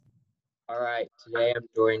All right, today I'm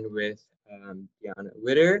joined with Dionna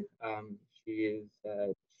Widder. She is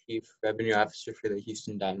Chief Revenue Officer for the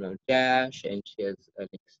Houston Dynamo and Dash, and she has an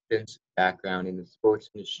extensive background in the sports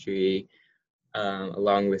industry,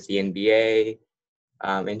 along with the NBA.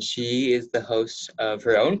 And she is the host of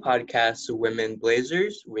her own podcast, Women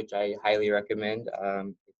Blazers, which I highly recommend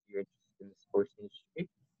if you're interested in the sports industry.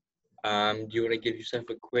 Do you want to give yourself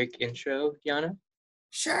a quick intro, Dionna?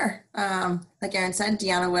 Sure. Like Aaron said,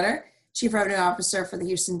 Dionna Widder, Chief Revenue Officer for the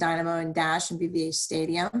Houston Dynamo and Dash and BBVA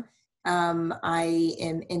Stadium. I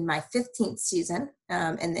am in my 15th season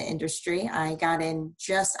in the industry. I got in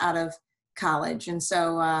just out of college, and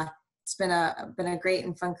so it's been a great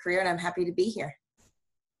and fun career, and I'm happy to be here.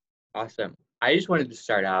 Awesome. I just wanted to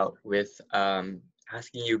start out with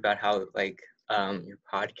asking you about how your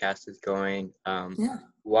podcast is going.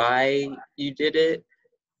 Why you did it,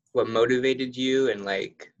 what motivated you, and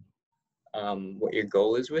what your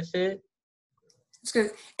goal is with it. It's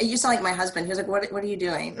good. You sound like my husband. He was like, "What are you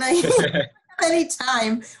doing?" Like,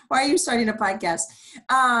 anytime. Why are you starting a podcast?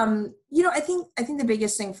 I think the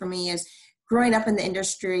biggest thing for me is growing up in the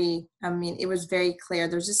industry. I mean, it was very clear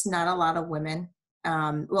there's just not a lot of women.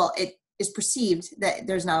 It is perceived that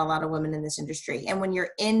there's not a lot of women in this industry. And when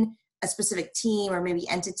you're in a specific team or maybe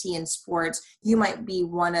entity in sports, you might be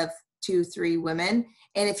one of 2-3 women.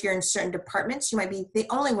 And if you're in certain departments, you might be the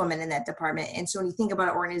only woman in that department. And so when you think about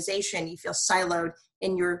an organization, you feel siloed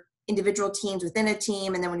in your individual teams within a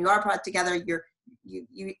team. And then when you are brought together, you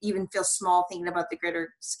even feel small thinking about the greater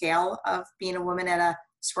scale of being a woman at a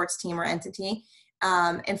sports team or entity.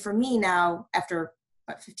 And for me now, after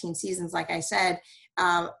 15 seasons, like I said,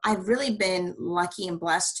 I've really been lucky and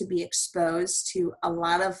blessed to be exposed to a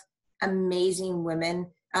lot of amazing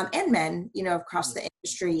women and men, across the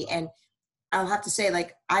industry. And I'll have to say,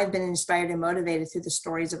 I've been inspired and motivated through the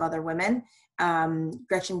stories of other women.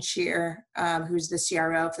 Gretchen Shear, who's the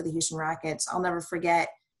CRO for the Houston Rockets. I'll never forget,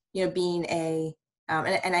 being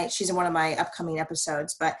she's in one of my upcoming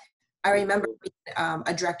episodes, but I remember being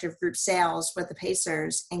a director of group sales with the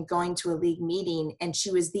Pacers and going to a league meeting, and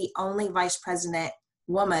she was the only vice president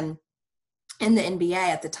woman in the NBA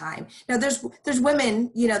at the time. Now there's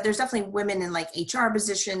women, there's definitely women in HR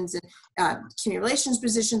positions and community relations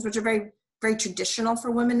positions, which are very, very traditional for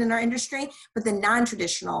women in our industry, but the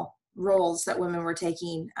non-traditional roles that women were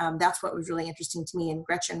taking, that's what was really interesting to me. And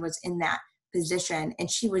Gretchen was in that position, and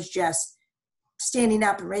she was just standing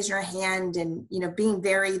up and raising her hand and, being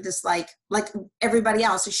very like everybody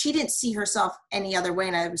else. So she didn't see herself any other way.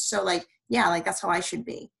 And I was so that's how I should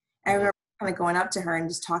be. I remember kind of going up to her and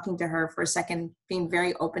just talking to her for a second, being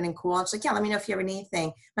very open and cool. And she's like, "Yeah, let me know if you ever need anything."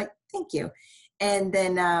 I'm like, "Thank you." And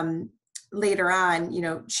then later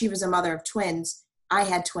on, she was a mother of twins. I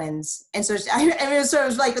had twins. And so so it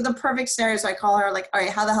was like the perfect scenario. So I call her "All right,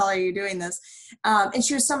 how the hell are you doing this?" And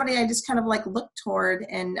she was somebody I just kind of looked toward,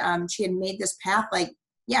 and she had made this path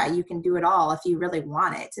yeah, you can do it all if you really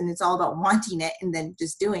want it. And it's all about wanting it and then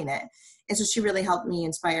just doing it. And so she really helped me,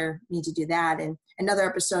 inspire me to do that. And another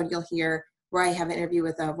episode you'll hear where I have an interview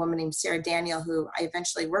with a woman named Sarah Daniel, who I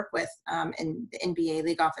eventually worked with in the NBA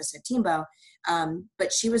league office at Teambo.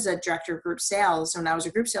 But she was a director of group sales when I was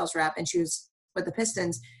a group sales rep, and she was with the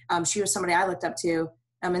Pistons. She was somebody I looked up to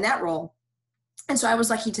in that role. And so I was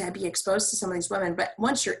lucky to be exposed to some of these women. But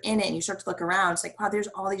once you're in it and you start to look around, it's like, wow, there's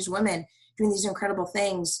all these women doing these incredible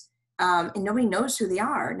things. And nobody knows who they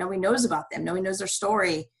are. Nobody knows about them. Nobody knows their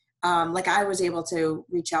story. Like I was able to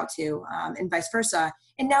reach out to, and vice versa.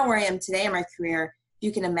 And now where I am today in my career,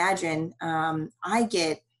 you can imagine, I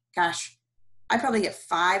probably get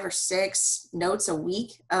 5 or 6 notes a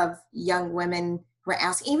week of young women who are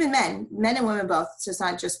asking, even men and women both, so it's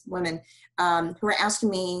not just women, who are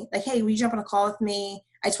asking me "Hey, will you jump on a call with me?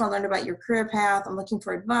 I just want to learn about your career path. I'm looking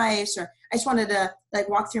for advice," or "I just wanted to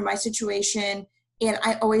walk through my situation." And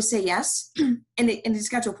I always say yes. And it's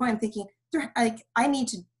got to a point I'm thinking, I need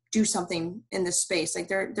to do something in this space.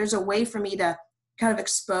 There's a way for me to kind of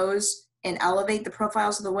expose and elevate the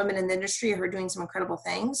profiles of the women in the industry who are doing some incredible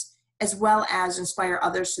things, as well as inspire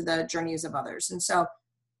others to the journeys of others. And so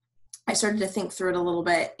I started to think through it a little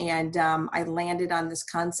bit, and I landed on this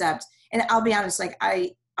concept. And I'll be honest,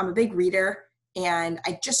 I'm a big reader, and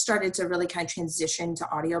I just started to really kind of transition to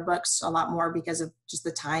audiobooks a lot more because of just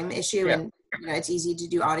the time issue. Yeah. And it's easy to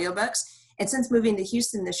do audiobooks. And since moving to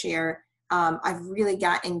Houston this year, I've really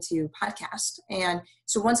got into podcasts. And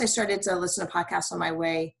so once I started to listen to podcasts on my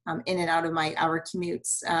way in and out of my hour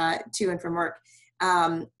commutes to and from work,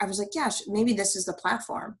 I was like, gosh, maybe this is the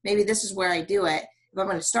platform. Maybe this is where I do it. If I'm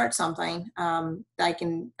going to start something, I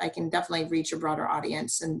can definitely reach a broader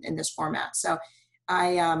audience in this format. So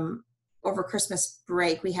I over Christmas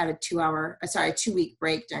break, we had a 2-week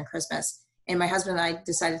break during Christmas. And my husband and I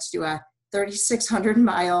decided to do a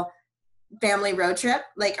 3,600-mile family road trip,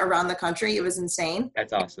 like around the country. It was insane.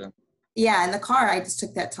 That's awesome. Yeah, in the car, I just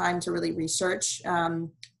took that time to really research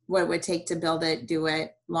what it would take to build it, do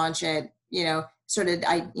it, launch it,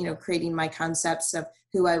 creating my concepts of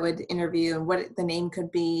who I would interview and what the name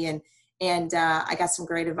could be. And I got some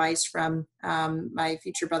great advice from my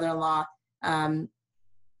future brother-in-law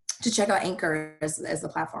to check out Anchor as the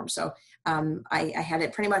platform. So I had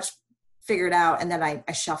it pretty much figured out, and then I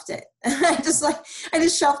shelved it. I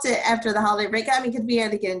just shelved it after the holiday break. I mean, because we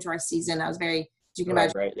had to get into our season. I was very, you can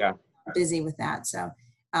imagine, right, yeah, busy with that. So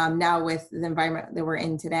now with the environment that we're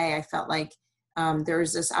in today, I felt like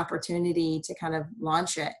there's this opportunity to kind of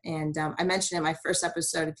launch it. And I mentioned in my first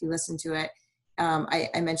episode, if you listen to it,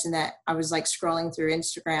 I mentioned that I was like scrolling through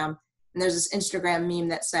Instagram, and there's this Instagram meme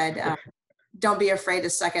that said, don't be afraid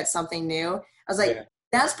to suck at something new. I was like, yeah.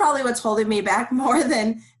 That's probably what's holding me back more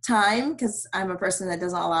than time, because I'm a person that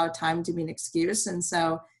doesn't allow time to be an excuse. And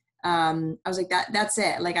so I was like, that's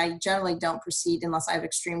it. Like, I generally don't proceed unless I have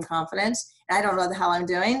extreme confidence, and I don't know the hell I'm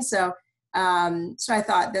doing. So I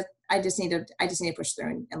thought that I just need to push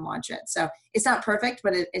through and launch it. So it's not perfect,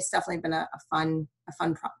 but it's definitely been a fun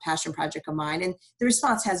passion project of mine. And the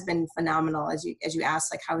response has been phenomenal. As you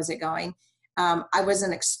asked, like, how is it going? I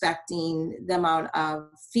wasn't expecting the amount of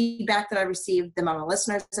feedback that I received, the amount of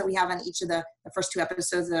listeners that we have on each of the first 2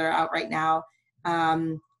 episodes that are out right now.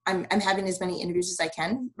 I'm having as many interviews as I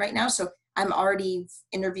can right now. So I'm already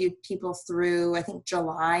interviewed people through, I think,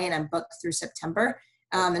 July, and I'm booked through September.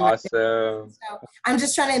 Awesome. So I'm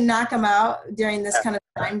just trying to knock them out during this kind of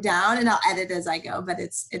time down, and I'll edit as I go. But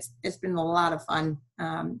it's been a lot of fun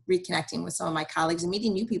reconnecting with some of my colleagues and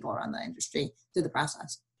meeting new people around the industry through the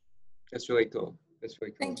process. That's really cool.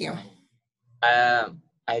 Thank you.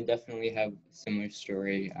 I definitely have a similar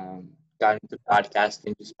story. Got into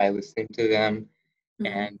podcasting just by listening to them.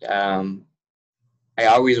 Mm-hmm. And I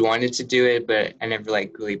always wanted to do it, but I never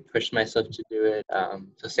really pushed myself to do it.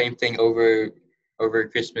 So same thing over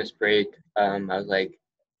Christmas break. I was like,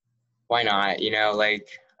 why not? I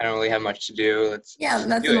don't really have much to do. Let's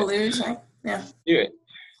nothing to lose. Right? Yeah. Do it.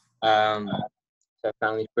 So I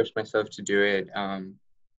finally pushed myself to do it.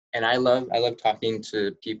 And I love talking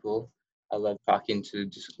to people. I love talking to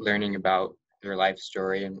just learning about their life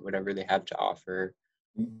story and whatever they have to offer.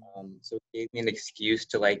 So it gave me an excuse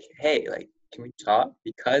to hey, can we talk?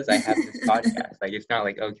 Because I have this podcast. It's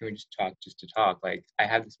not can we just talk just to talk? I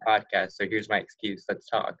have this podcast, so here's my excuse. Let's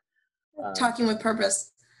talk. Talking with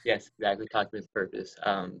purpose. Yes, exactly. Talking with purpose.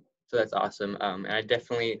 So that's awesome. And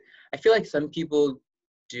I feel like some people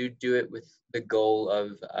do it with the goal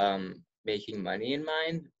of making money in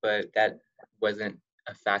mind, but that wasn't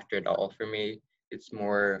a factor at all for me. It's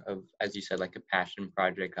more of, as you said, a passion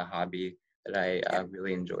project, a hobby that I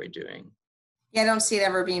really enjoy doing. Yeah, I don't see it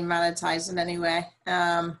ever being monetized in any way.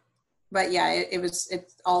 But yeah,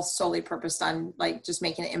 it's all solely purposed on just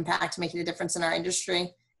making an impact, making a difference in our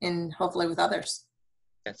industry, and hopefully with others.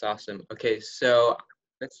 That's awesome. Okay, so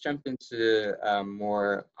let's jump into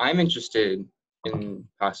more. I'm interested in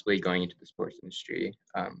possibly going into the sports industry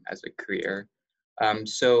as a career.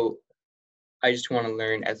 So I just want to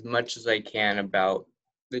learn as much as I can about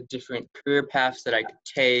the different career paths that I could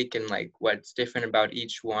take and what's different about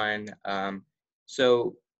each one.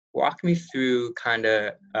 So walk me through kind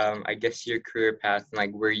of, I guess, your career path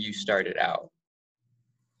and where you started out.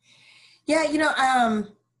 Yeah,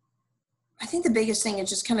 I think the biggest thing is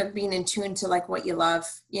just kind of being in tune to what you love.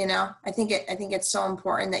 I think it's so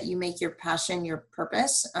important that you make your passion your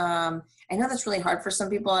purpose. I know that's really hard for some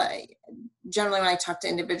people. Generally, when I talk to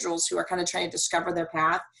individuals who are kind of trying to discover their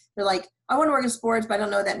path, they're like, I want to work in sports, but I don't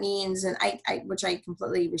know what that means. And which I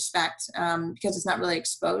completely respect because it's not really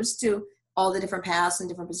exposed to all the different paths and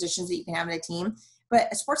different positions that you can have in a team. But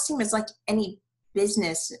a sports team is like any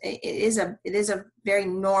business. It is a very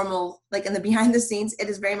normal, in the behind the scenes, it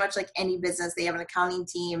is very much like any business. They have an accounting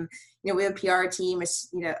team, we have a PR team,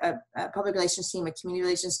 a public relations team, a community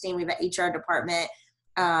relations team, we have an HR department,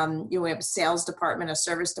 we have a sales department, a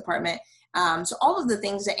service department. So all of the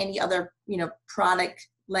things that any other, product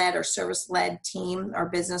led or service led team or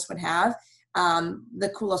business would have.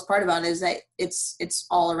 The coolest part about it is that it's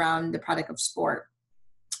all around the product of sport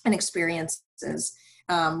and experiences,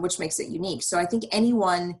 which makes it unique. So I think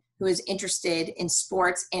anyone who is interested in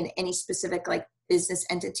sports and any specific business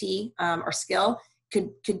entity or skill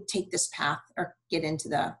could take this path or get into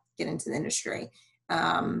the industry.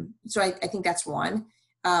 So I think that's one.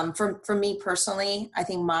 For me personally, I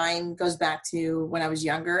think mine goes back to when I was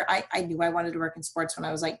younger. I knew I wanted to work in sports when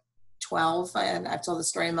I was 12, and I've told the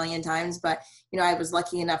story a million times, but, I was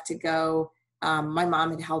lucky enough to go. My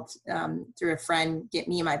mom had helped through a friend get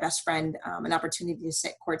me and my best friend an opportunity to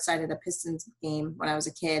sit courtside at a Pistons game when I was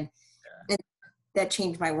a kid. And that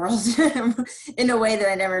changed my world in a way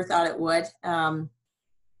that I never thought it would.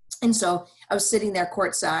 And so I was sitting there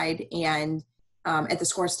courtside and at the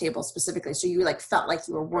scores table specifically. So you felt like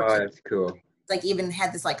you were working. Oh, that's cool. Even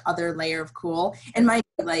had this other layer of cool. And I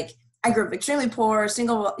grew up extremely poor,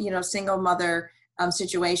 single mother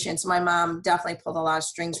situation. So my mom definitely pulled a lot of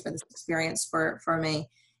strings for this experience for me.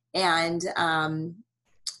 And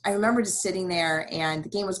I remember just sitting there and the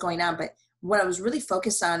game was going on, but what I was really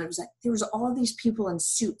focused on, it was there was all these people in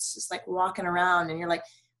suits just walking around, and you're like,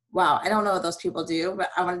 wow, I don't know what those people do, but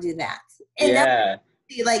I want to do that. And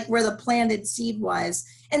that's where the planted seed was.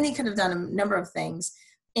 And they could have done a number of things.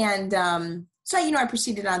 And so, I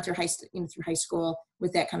proceeded on through high school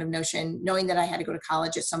with that kind of notion, knowing that I had to go to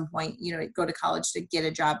college at some point, go to college to get a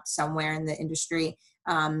job somewhere in the industry.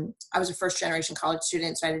 I was a first generation college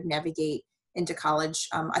student, so I had to navigate into college.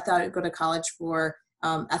 I thought I'd go to college for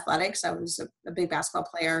athletics. I was a big basketball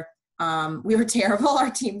player. We were terrible. Our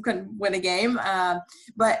team couldn't win a game.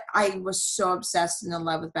 But I was so obsessed and in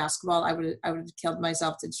love with basketball. I would have killed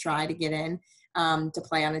myself to try to get in to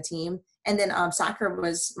play on a team. And then soccer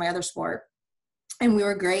was my other sport. And we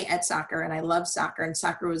were great at soccer, and I loved soccer, and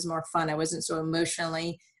soccer was more fun. I wasn't so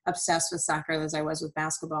emotionally obsessed with soccer as I was with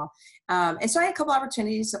basketball. And so I had a couple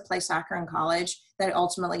opportunities to play soccer in college that I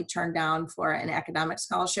ultimately turned down for an academic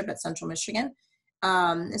scholarship at Central Michigan.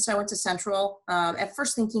 And so I went to Central, at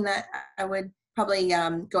first thinking that I would probably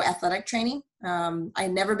go athletic training. I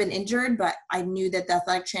had never been injured, but I knew that the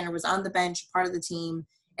athletic trainer was on the bench, part of the team.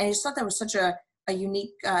 And I just thought that was such a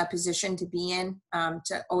unique position to be in,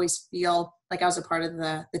 to always feel like I was a part of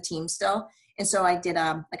the team still. And so I did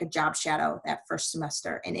a job shadow that first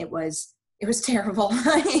semester, and it was terrible.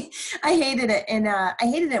 I hated it. And I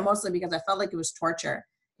hated it mostly because I felt like it was torture,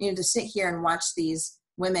 to sit here and watch these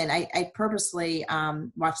women. I purposely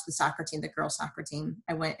watched the soccer team, the girls soccer team.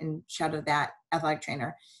 I went and shadowed that athletic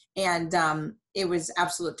trainer. And it was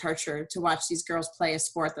absolute torture to watch these girls play a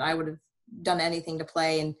sport that I would have done anything to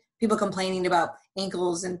play, and people complaining about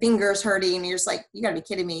ankles and fingers hurting. And you're just like, you gotta be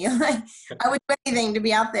kidding me. I would do anything to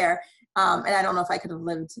be out there. And I don't know if I could have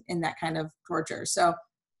lived in that kind of torture. So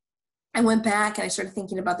I went back and I started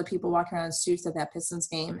thinking about the people walking around in suits at that Pistons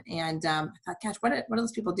game. And I thought, gosh, what do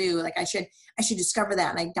those people do? I should discover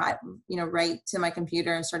that. And I got, right to my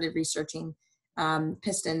computer and started researching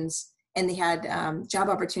Pistons. And they had job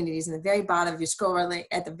opportunities in the very bottom. If you scroll really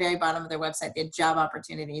at the very bottom of their website, they had job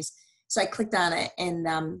opportunities. So I clicked on it, and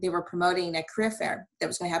they were promoting a career fair that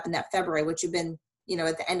was going to happen that February, which had been,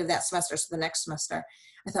 at the end of that semester. So the next semester,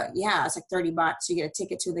 I thought, yeah, it's $30. You get a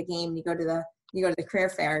ticket to the game. You go to the career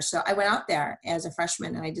fair. So I went out there as a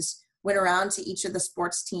freshman, and I just went around to each of the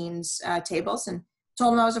sports teams' tables and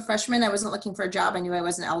told them I was a freshman. I wasn't looking for a job. I knew I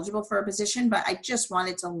wasn't eligible for a position, but I just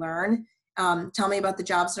wanted to learn. Tell me about the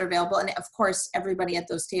jobs that are available. And of course, everybody at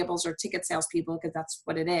those tables are ticket salespeople, because that's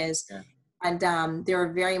what it is. Yeah. And they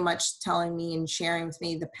were very much telling me and sharing with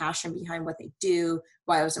me the passion behind what they do,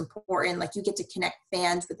 why it was important. You get to connect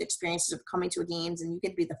fans with the experiences of coming to games, and you get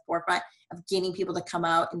to be the forefront of getting people to come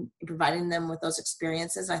out and providing them with those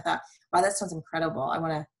experiences. I thought, wow, that sounds incredible. I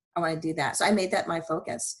want to do that. So I made that my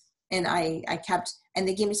focus, and I kept, and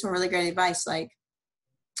they gave me some really great advice,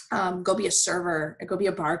 go be a server, go be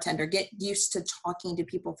a bartender, get used to talking to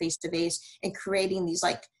people face to face and creating these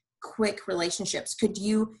quick relationships. Could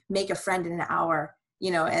you make a friend in an hour,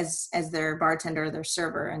 as their bartender or their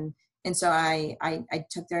server? And so I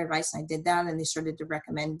took their advice, and I did that, and they started to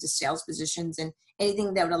recommend just sales positions, and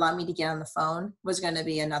anything that would allow me to get on the phone was going to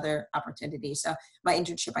be another opportunity. So my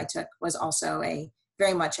internship I took was also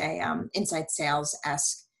very much a inside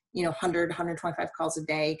sales-esque, 100, 125 calls a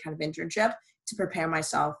day kind of internship to prepare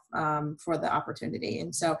myself for the opportunity.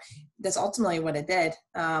 And so that's ultimately what it did.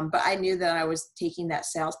 But I knew that I was taking that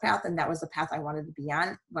sales path, and that was the path I wanted to be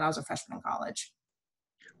on when I was a freshman in college.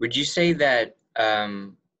 Would you say that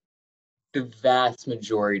the vast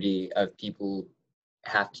majority of people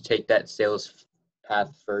have to take that sales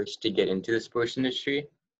path first to get into the sports industry?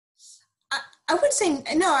 I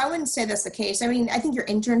wouldn't say that's the case. I mean, I think your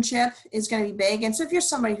internship is going to be big. And so if you're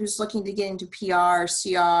somebody who's looking to get into PR,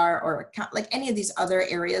 CR, or any of these other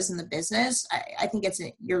areas in the business, I think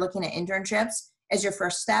you're looking at internships as your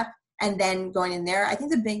first step, and then going in there. I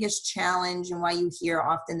think the biggest challenge, and why you hear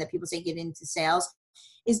often that people say get into sales,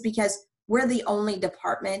 is because we're the only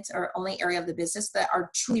department or only area of the business that are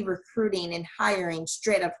truly recruiting and hiring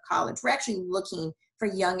straight out of college. We're actually looking for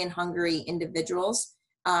young and hungry individuals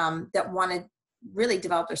that want to really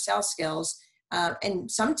develop their sales skills. And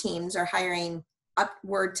some teams are hiring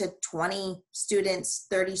upward to 20 students,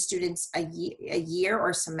 30 students a year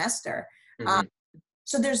or semester. Mm-hmm.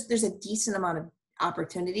 So there's a decent amount of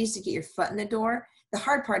opportunities to get your foot in the door. The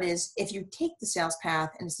hard part is if you take the sales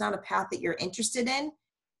path and it's not a path that you're interested in,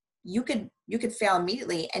 you could fail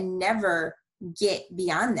immediately and never get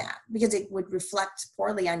beyond that, because it would reflect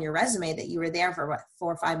poorly on your resume that you were there for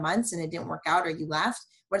 4 or 5 months and it didn't work out or you left.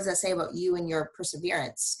 What does that say about you and your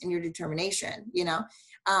perseverance and your determination?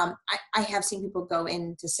 I have seen people go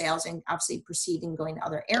into sales and obviously proceed in going to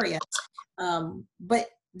other areas. But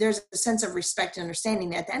there's a sense of respect and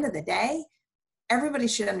understanding that at the end of the day, everybody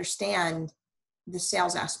should understand the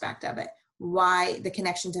sales aspect of it, why the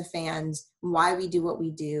connection to fans, why we do what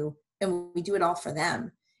we do, and we do it all for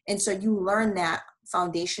them. And so you learn that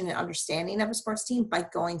foundation and understanding of a sports team by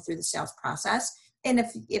going through the sales process. And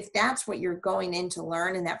if that's what you're going in to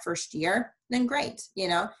learn in that first year, then great,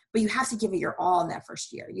 but you have to give it your all in that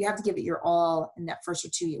first year. You have to give it your all in that first or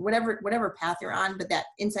 2 years, whatever path you're on. But that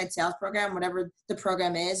inside sales program, whatever the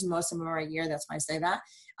program is, most of them are a year. That's why I say that.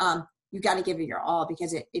 You got to give it your all,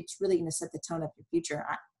 because it's really going to set the tone of your future.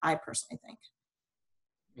 I personally think.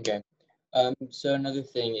 Okay. So another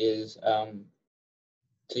thing is,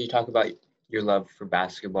 so you talk about your love for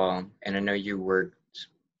basketball, and I know you worked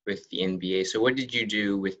with the NBA. So what did you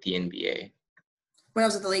do with the NBA? When I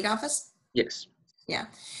was at the league office? Yes. Yeah.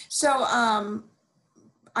 So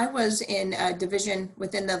I was in a division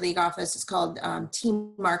within the league office. It's called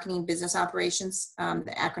Team Marketing Business Operations.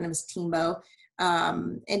 The acronym is TEAMBO.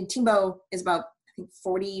 And TEAMBO is about, I think,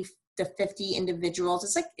 40 to 50 individuals.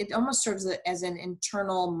 It's like, it almost serves as an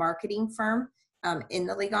internal marketing firm in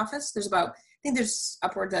the league office. There's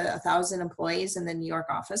upward to 1,000 employees in the New York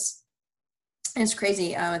office. And it's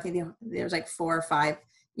crazy. I think there's like 4 or 5,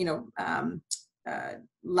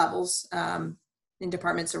 levels in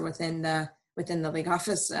departments or within the league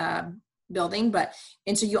office building.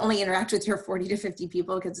 And so you only interact with your 40 to 50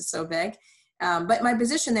 people because it's so big. But my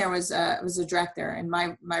position there was a director, and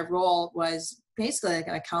my role was basically like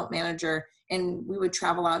an account manager, and we would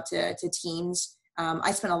travel out to teams.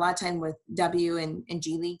 I spent a lot of time with W and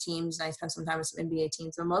G League teams, and I spent some time with some NBA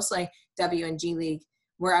teams, but mostly W and G League,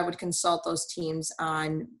 where I would consult those teams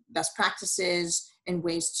on best practices and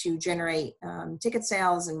ways to generate ticket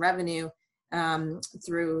sales and revenue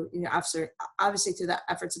through, obviously through the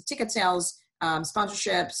efforts of ticket sales,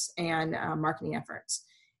 sponsorships, and marketing efforts.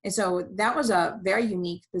 And so that was a very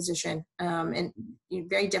unique position and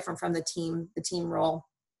very different from the team role.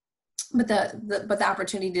 But the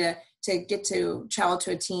opportunity to get to travel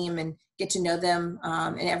to a team and get to know them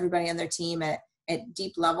and everybody on their team at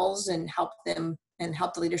deep levels, and help them and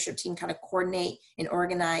help the leadership team kind of coordinate and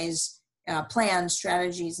organize plans,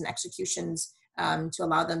 strategies, and executions to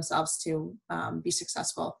allow themselves to be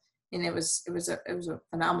successful. And it was a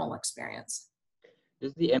phenomenal experience.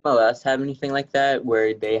 Does the MLS have anything like that,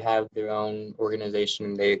 where they have their own organization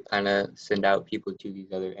and they kind of send out people to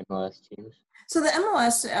these other MLS teams? So the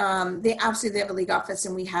MLS, they have a league office,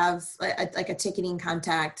 and we have a ticketing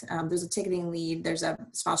contact. There's a ticketing lead, there's a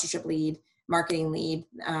sponsorship lead, marketing lead,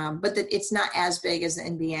 but it's not as big as the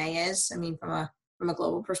NBA is. I mean, from a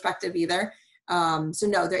global perspective either. So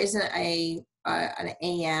no, there isn't an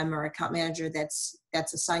AM or account manager that's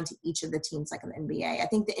assigned to each of the teams like in the NBA. I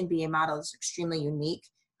think the NBA model is extremely unique,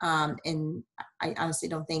 and I honestly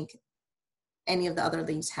don't think any of the other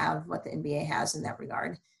leagues have what the NBA has in that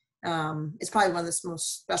regard. It's probably one of the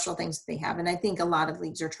most special things that they have, and I think a lot of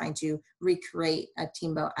leagues are trying to recreate a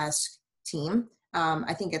TEAMBO-esque team.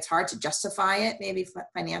 I think it's hard to justify it, maybe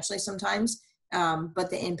financially sometimes,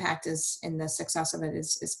 but the impact is, and the success of it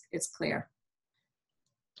is clear.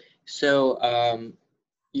 So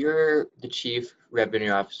you're the Chief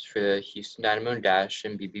Revenue Officer for the Houston Dynamo and Dash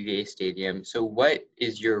and BBVA Stadium. So what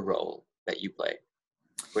is your role that you play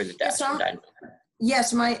for the Dash and Dynamo?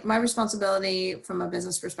 Yes, my responsibility from a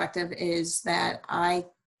business perspective is that I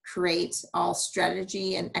create all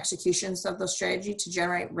strategy and executions of those strategy to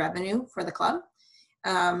generate revenue for the club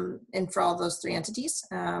and for all those 3 entities.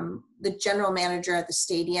 The general manager at the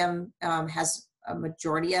stadium has a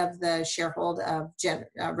majority of the sharehold of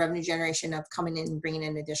revenue generation of coming in and bringing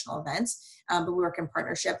in additional events. But we work in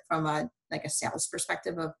partnership from a sales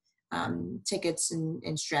perspective of tickets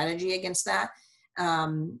and strategy against that.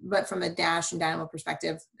 But from a Dash and Dynamo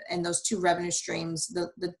perspective, and those 2 revenue streams,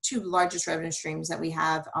 the 2 largest revenue streams that we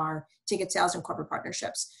have are ticket sales and corporate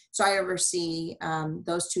partnerships. So I oversee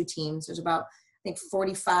those 2 teams. There's about, I think,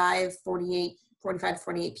 45 to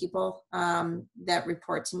 48 people that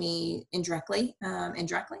report to me indirectly. And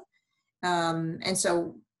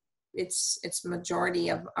so it's majority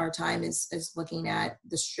of our time is looking at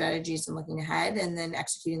the strategies and looking ahead, and then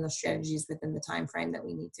executing those strategies within the time frame that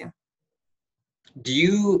we need to. Do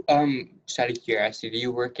you, just out of curiosity, do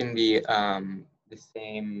you work in the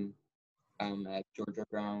same at Georgia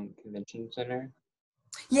Brown Convention Center?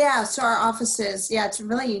 Yeah, so our offices, yeah, it's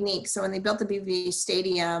really unique. So when they built the BBVA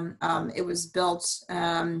Stadium, it was built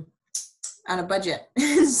on a budget.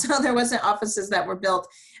 So there wasn't offices that were built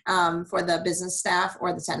for the business staff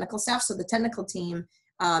or the technical staff. So the technical team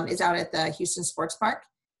is out at the Houston Sports Park,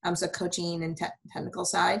 so coaching and technical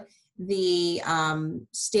side. The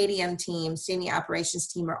stadium team, stadium operations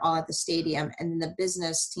team are all at the stadium, and the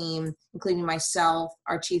business team, including myself,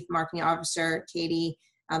 our chief marketing officer, Katie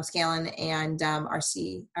Scallon, and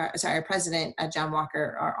our president, John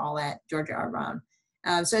Walker, are all at Georgia R. Brown.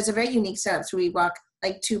 So it's a very unique setup. So we walk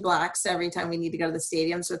like 2 blocks every time we need to go to the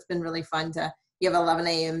stadium. So it's been really fun you have 11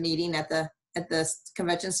 a.m. meeting at the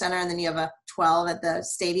convention center, and then you have a 12 at the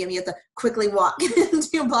stadium. You have to quickly walk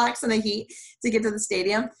 2 blocks in the heat to get to the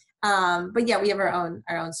stadium. But yeah, we have our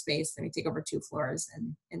own space, and we take over 2 floors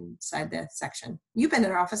and inside the section. You've been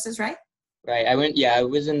in our offices, right? Right. I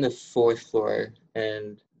was in the 4th floor,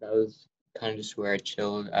 and that was kind of just where I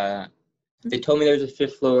chilled. They told me there was a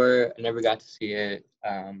 5th floor. I never got to see it.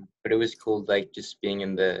 But it was cool, like just being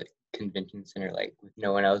in the convention center, like with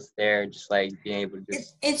no one else there, just like being able to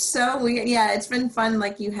just. It's so weird. Yeah, it's been fun.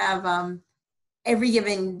 Like you have every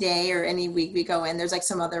given day or any week we go in, there's like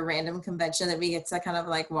some other random convention that we get to kind of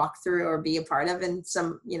like walk through or be a part of in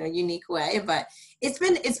some, unique way. But it's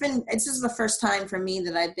just the first time for me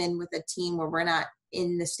that I've been with a team where we're not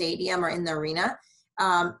in the stadium or in the arena.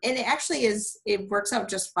 And it actually it works out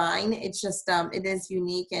just fine. It's just, it is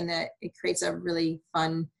unique, and it creates a really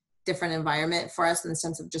fun, different environment for us in the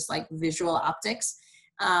sense of just like visual optics.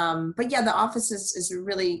 But yeah, the office is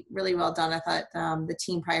really, really well done. I thought the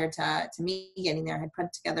team prior to me getting there had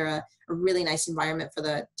put together a really nice environment for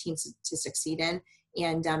the teams to succeed in.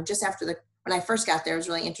 And just after when I first got there, it was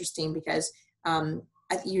really interesting because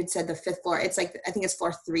you had said the 5th floor. It's like, I think it's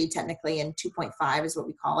floor 3 technically, and 2.5 is what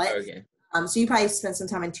we call it. Okay. So you probably spent some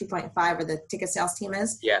time in 2.5 where the ticket sales team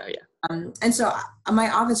is. Yeah. And so my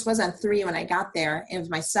office was on 3 when I got there. It was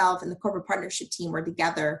myself and the corporate partnership team were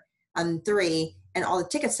together on 3, and all the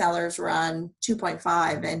ticket sellers were on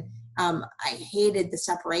 2.5. And I hated the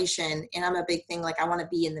separation, and I'm a big thing. Like I want to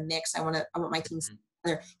be in the mix. I want my teams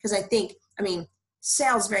together, because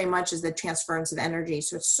sales very much is the transference of energy.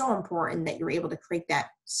 So it's so important that you're able to create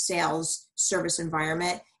that sales service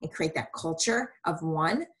environment and create that culture of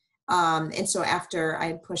one. And so after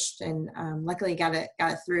I pushed and luckily got it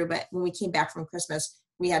through, but when we came back from Christmas,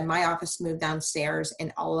 we had my office moved downstairs,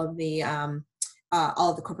 and all of the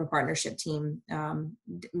corporate partnership team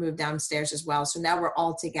moved downstairs as well. So now we're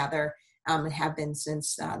all together and have been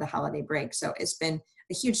since the holiday break. So it's been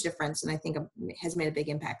a huge difference, and I think it has made a big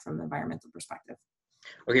impact from an environmental perspective.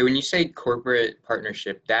 Okay, when you say corporate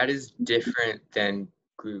partnership, that is different than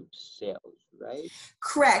group sales, right?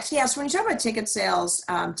 Correct. Yeah. So when you talk about ticket sales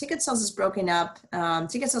is broken up.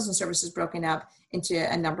 Ticket sales and service is broken up into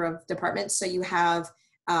a number of departments. So you have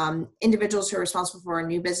individuals who are responsible for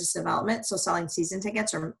new business development. So selling season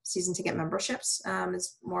tickets or season ticket memberships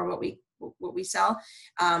is more what we sell.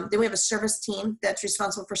 Then we have a service team that's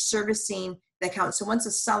responsible for servicing the account. So once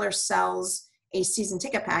a seller sells a season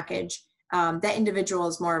ticket package, that individual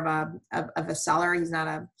is more of a seller.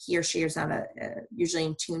 He or she is not usually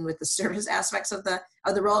in tune with the service aspects of the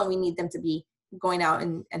role, and we need them to be going out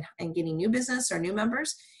and getting new business or new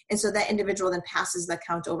members. And so that individual then passes the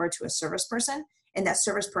account over to a service person, and that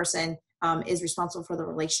service person is responsible for the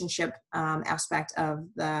relationship aspect of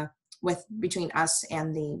between us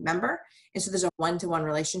and the member. And so there's a one-to-one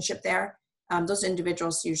relationship there. Those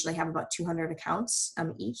individuals usually have about 200 accounts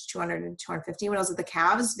each, 200 and 250. When I was at the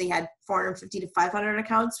Cavs, they had 450 to 500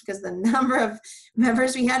 accounts because the number of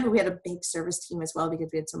members we had, but we had a big service team as well because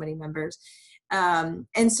we had so many members. And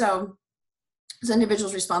so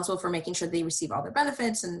individuals responsible for making sure they receive all their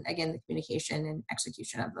benefits, and again, the communication and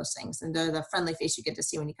execution of those things. And they're the friendly face you get to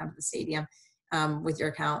see when you come to the stadium with your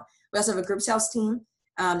account. We also have a group sales team.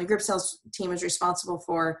 The group sales team is responsible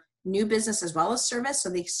for new business as well as service. So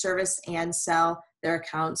they service and sell their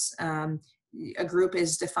accounts. A group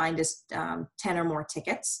is defined as 10 or more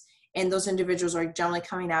tickets. And those individuals are generally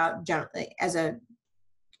coming out generally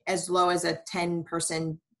as low as a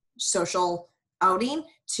 10-person social outing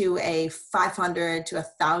to a 500 to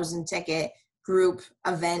 1,000 ticket group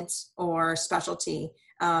event or specialty.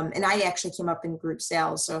 And I actually came up in group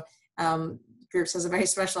sales. So groups has a very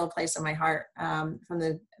special place in my heart from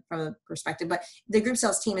the perspective. But the group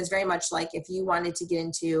sales team is very much like if you wanted to get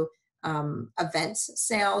into events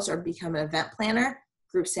sales or become an event planner,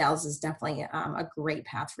 group sales is definitely a great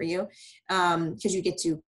path for you, because you get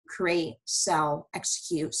to create, sell,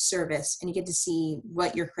 execute, service, and you get to see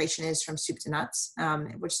what your creation is from soup to nuts,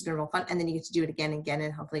 which is real fun. And then you get to do it again and again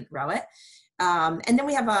and hopefully grow it. And then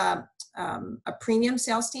we have a premium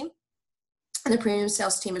sales team. And the premium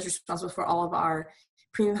sales team is responsible for all of our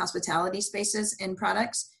premium hospitality spaces and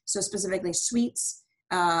products. So specifically suites,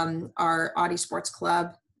 our Audi Sports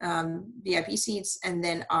Club, VIP seats, and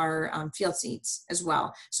then our field seats as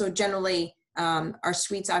well. So generally, our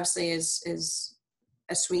suites obviously is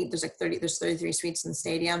a suite. There's 33 suites in the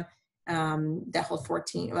stadium that hold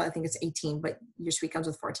 14. Well, I think it's 18, but your suite comes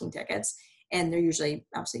with 14 tickets, and they're usually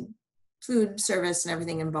obviously food service and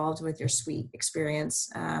everything involved with your suite experience.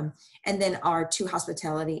 And then our 2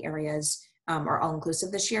 hospitality areas are all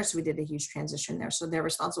inclusive this year. So we did a huge transition there. So they're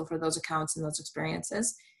responsible for those accounts and those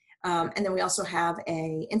experiences. And then we also have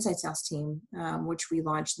a inside sales team, which we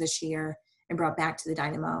launched this year and brought back to the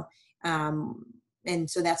Dynamo. And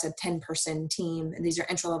so that's a 10-person team. And these are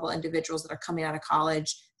entry-level individuals that are coming out of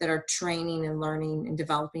college that are training and learning and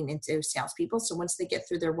developing into salespeople. So once they get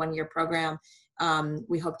through their 1-year program,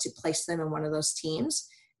 we hope to place them in one of those teams,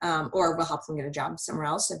 or we'll help them get a job somewhere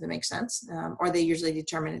else if it makes sense. Or they usually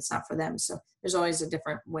determine it's not for them. So there's always a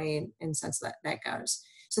different way in sense that goes.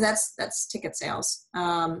 So that's ticket sales.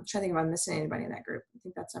 I'm trying to think if I'm missing anybody in that group. I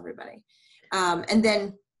think that's everybody. And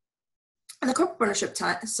then on the corporate partnership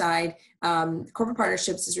side, corporate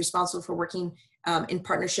partnerships is responsible for working in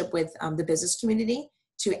partnership with the business community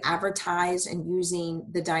to advertise and using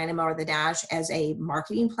the Dynamo or the Dash as a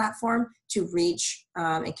marketing platform to reach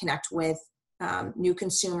and connect with new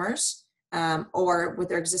consumers or with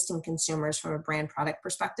their existing consumers from a brand product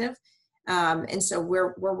perspective. And so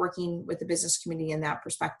we're working with the business community in that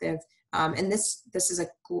perspective. And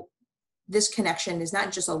this connection is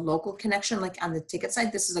not just a local connection, like on the ticket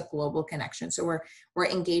side, this is a global connection. So we're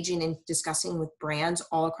engaging and discussing with brands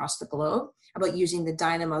all across the globe about using the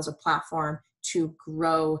Dynamo as a platform to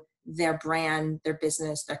grow their brand, their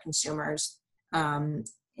business, their consumers, and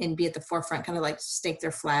be at the forefront, kind of like stake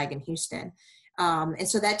their flag in Houston. And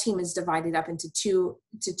so that team is divided up into two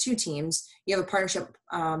teams. You have a partnership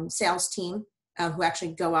sales team who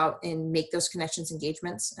actually go out and make those connections,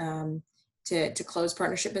 engagements to close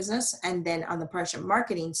partnership business. And then on the partnership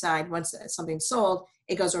marketing side, once something's sold,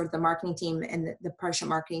 it goes over to the marketing team, and the partnership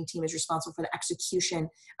marketing team is responsible for the execution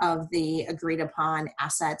of the agreed upon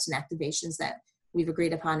assets and activations that we've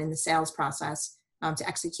agreed upon in the sales process to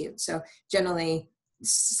execute. So generally,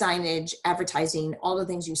 signage, advertising, all the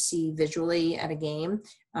things you see visually at a game,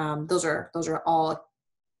 those are all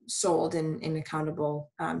sold and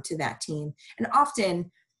accountable to that team. And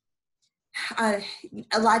often,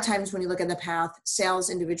 a lot of times when you look at the path, sales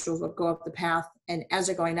individuals will go up the path, and as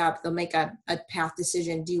they're going up, they'll make a path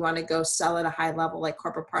decision. Do you want to go sell at a high level like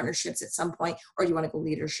corporate partnerships at some point, or do you want to go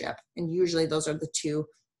leadership? And usually those are the two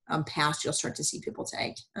paths you'll start to see people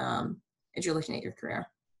take as you're looking at your career.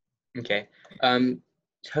 Okay.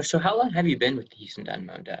 So how long have you been with the Houston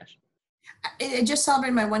Dynamo and Dash? I just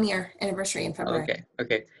celebrated my 1-year anniversary in February.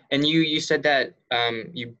 Okay. And you said that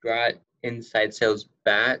you brought inside sales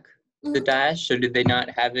back to the Dash. So did they not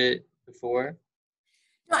have it before?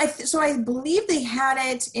 No, so I believe they had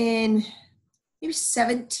it in maybe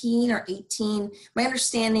 17 or 18. My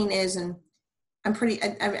understanding is, and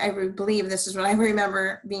I believe this is what I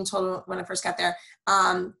remember being told when I first got there.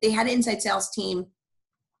 They had an inside sales team.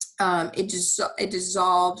 It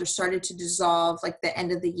dissolved or started to dissolve like the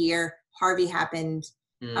end of the year. Harvey happened.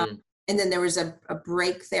 And then there was a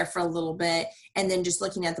break there for a little bit. And then just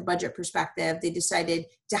looking at the budget perspective, they decided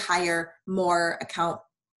to hire more account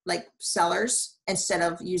like sellers instead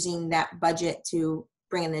of using that budget to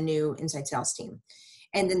bring in a new inside sales team.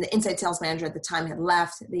 And then the inside sales manager at the time had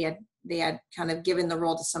left. They had kind of given the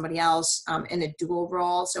role to somebody else in a dual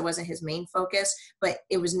role. So it wasn't his main focus, but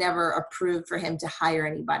it was never approved for him to hire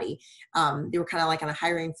anybody. They were kind of like on a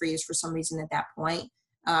hiring freeze for some reason at that point.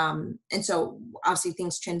 And so obviously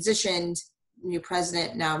things transitioned, new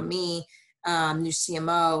president, now me, new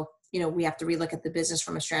CMO, we have to relook at the business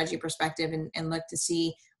from a strategy perspective and look to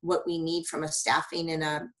see what we need from a staffing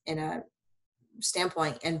and a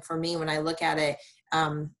standpoint. And for me, when I look at it,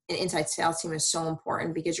 an inside sales team is so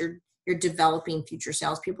important because you're developing future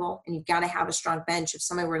salespeople, and you've got to have a strong bench. If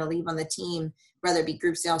somebody were to leave on the team, whether it be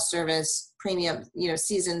group sales, service, premium,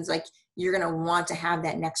 seasons, like you're going to want to have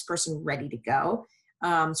that next person ready to go.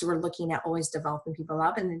 So we're looking at always developing people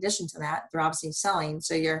up. In addition to that, they're obviously selling.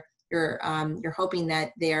 So you're hoping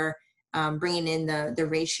that they're bringing in the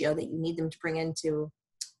ratio that you need them to bring into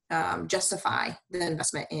justify the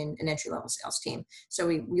investment in an entry-level sales team. So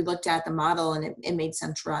we looked at the model, and it made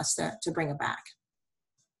sense for us to bring it back.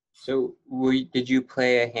 So did you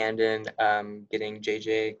play a hand in getting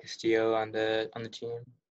JJ Castillo on the team?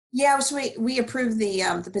 Yeah, so we approved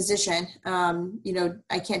the position.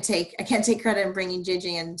 I can't take credit in bringing JJ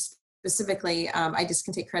in specifically. I just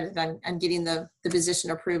can take credit on getting the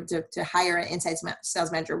position approved to hire an inside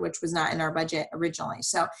sales manager, which was not in our budget originally.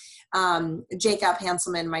 So Jacob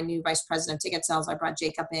Hanselman, my new vice president of ticket sales, I brought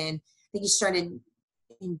Jacob in. I think he started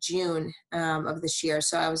in June of this year.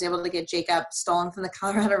 So I was able to get Jacob stolen from the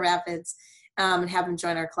Colorado Rapids and have him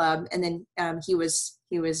join our club. And then he was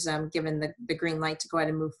given the green light to go ahead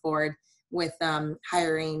and move forward with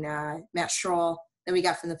hiring Matt Schroll that we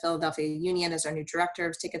got from the Philadelphia Union as our new director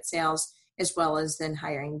of ticket sales, as well as then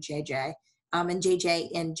hiring JJ. And JJ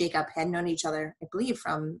and Jacob had known each other, I believe,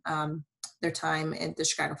 from their time at the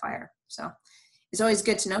Chicago Fire. So it's always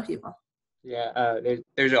good to know people. Yeah,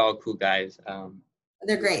 they're all cool guys.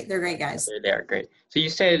 They're great. They're great guys. They are great. So you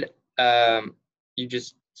said you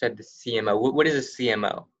just said the CMO. What is a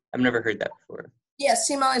CMO? I've never heard that before. Yeah,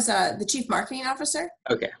 CMO is the Chief Marketing Officer.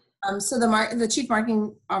 Okay. So the Chief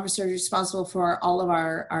Marketing Officer is responsible for all of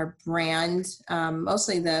our brand,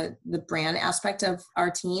 mostly the brand aspect of our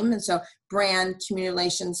team. And so brand, community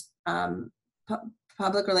relations,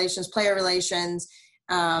 public relations, player relations.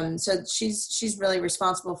 So she's really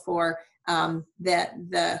responsible for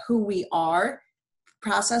the who we are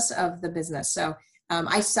process of the business. So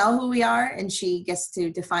I sell who we are, and she gets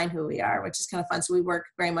to define who we are, which is kind of fun. So we work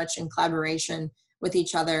very much in collaboration with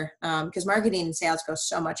each other because marketing and sales go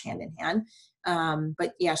so much hand in hand.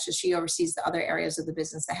 But yeah, so she oversees the other areas of the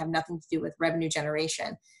business that have nothing to do with revenue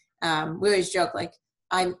generation. We always joke, like,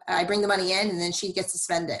 I bring the money in and then she gets to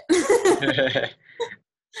spend it.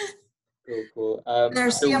 Cool. Their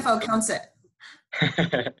CFO counts it.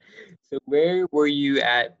 So where were you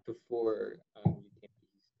at before you came to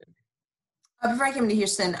Houston? Before I came to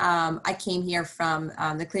Houston, I came here from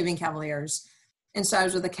the Cleveland Cavaliers. And so I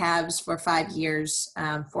was with the Cavs for 5 years,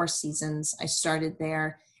 4 seasons. I started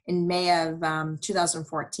there in May of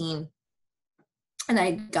 2014. And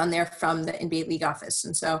I'd gone there from the NBA League office.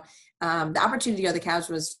 And so the opportunity to go to the Cavs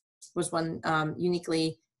was one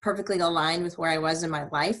uniquely, perfectly aligned with where I was in my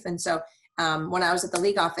life. And so when I was at the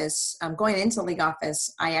league office, going into the league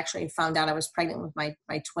office, I actually found out I was pregnant with my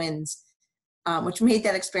twins, which made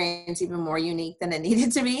that experience even more unique than it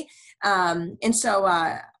needed to be. And so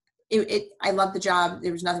I loved the job.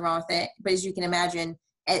 There was nothing wrong with it. But as you can imagine,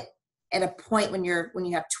 at a point when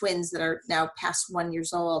you have twins that are now past 1 year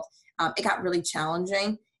old, it got really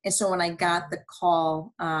challenging. And so when I got the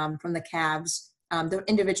call from the Cavs, the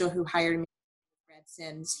individual who hired me, Brad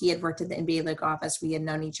Sims, he had worked at the NBA League office. We had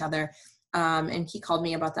known each other. And he called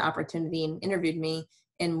me about the opportunity and interviewed me.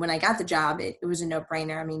 And when I got the job, it was a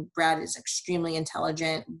no-brainer. I mean, Brad is extremely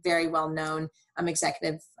intelligent, very well-known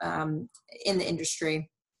executive in the industry.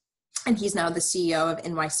 And he's now the CEO of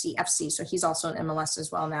NYCFC. So he's also in MLS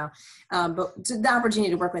as well now. But the opportunity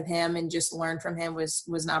to work with him and just learn from him was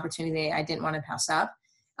an opportunity I didn't want to pass up.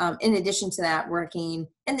 In addition to that, working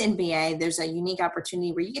in the NBA, there's a unique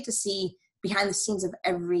opportunity where you get to see behind the scenes of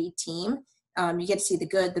every team. You get to see the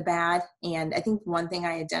good, the bad. And I think one thing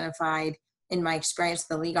I identified in my experience at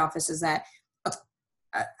the league office is that a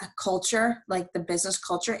culture, like the business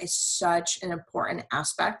culture, is such an important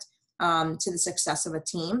aspect to the success of a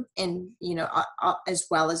team, and as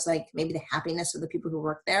well as like maybe the happiness of the people who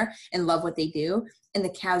work there and love what they do. And the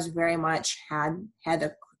Cavs very much had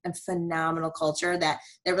a phenomenal culture that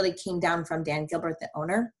really came down from Dan Gilbert, the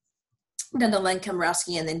owner, down to Len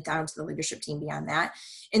Komorowski, and then down to the leadership team beyond that.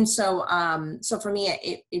 And so for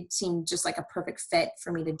me, it seemed just like a perfect fit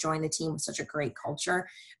for me to join the team with such a great culture.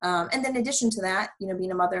 And then in addition to that,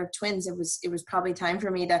 being a mother of twins, it was probably time for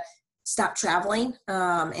me to stop traveling.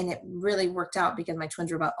 And it really worked out because my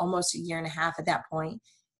twins were about almost 1.5 years at that point.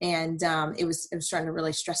 And it was starting to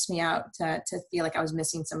really stress me out to feel like I was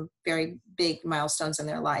missing some very big milestones in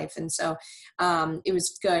their life. And so it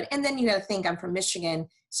was good. And then you got to think, I'm from Michigan,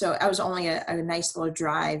 so I was only a nice little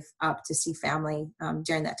drive up to see family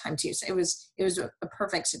during that time too. So it was a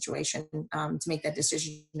perfect situation to make that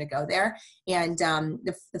decision to go there. And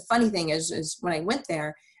the funny thing is when I went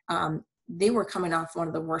there, they were coming off one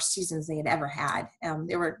of the worst seasons they had ever had.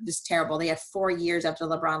 They were just terrible. They had 4 years after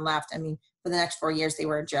LeBron left. I mean, for the next 4 years, they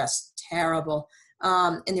were just terrible.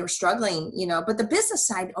 And they were struggling, but the business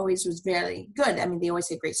side always was very good. I mean, they always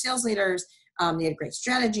had great sales leaders. They had great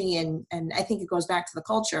strategy. And I think it goes back to the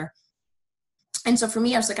culture. And so for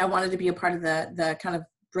me, I was like, I wanted to be a part of the kind of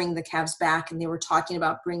bring the Cavs back. And they were talking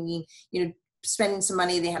about bringing, spending some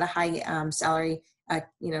money. They had a high salary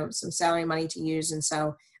some salary money to use. And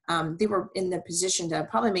so they were in the position to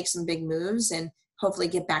probably make some big moves and hopefully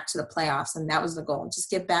get back to the playoffs. And that was the goal,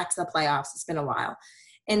 just get back to the playoffs. It's been a while.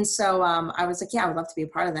 And so I was like, yeah, I would love to be a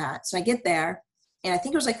part of that. So I get there, and I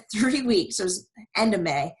think it was like 3 weeks. It was end of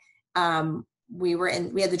May. We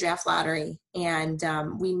had the draft lottery, and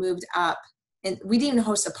we moved up, and we didn't even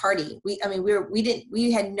host a party. We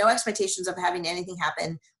had no expectations of having anything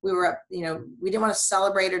happen. We were, we didn't want to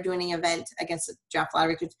celebrate or do any event against the draft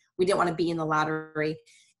lottery because we didn't want to be in the lottery.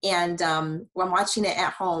 And when I'm watching it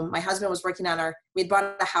at home, my husband was working on we had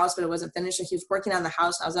bought a house, but it wasn't finished. So he was working on the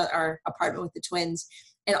house. I was at our apartment with the twins.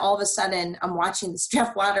 And all of a sudden I'm watching this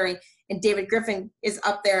draft lottery, and David Griffin is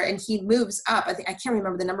up there, and he moves up. I can't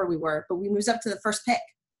remember the number we were, but we moves up to the first pick.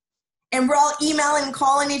 And we're all emailing and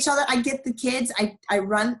calling each other. I get the kids. I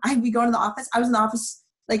run. We go into the office. I was in the office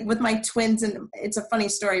like with my twins, and it's a funny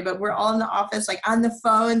story, but we're all in the office, like on the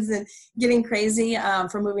phones and getting crazy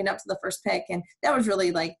for moving up to the first pick. And that was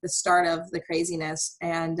really like the start of the craziness.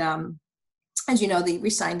 And as you know, they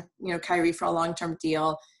re-signed, Kyrie for a long-term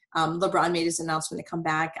deal. LeBron made his announcement to come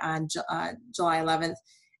back on July 11th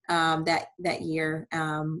that year.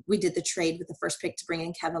 We did the trade with the first pick to bring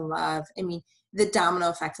in Kevin Love. I mean, the domino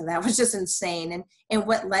effect of that was just insane. And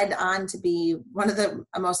what led on to be one of the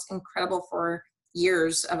most incredible 4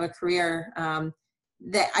 years of a career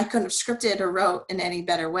that I couldn't have scripted or wrote in any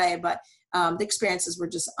better way. But the experiences were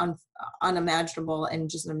just unimaginable, and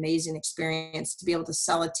just an amazing experience to be able to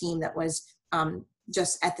sell a team that was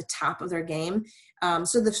just at the top of their game.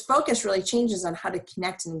 So the focus really changes on how to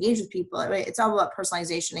connect and engage with people. It's all about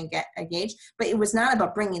personalization and get engaged, but it was not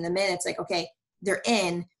about bringing them in. It's like, okay, they're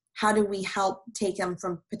in. How do we help take them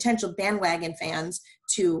from potential bandwagon fans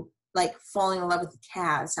to like falling in love with the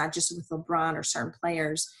Cavs, not just with LeBron or certain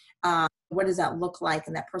players? What does that look like,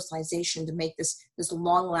 and that personalization to make this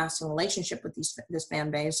long-lasting relationship with this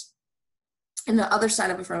fan base? And the other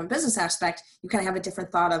side of it, from a business aspect, you kind of have a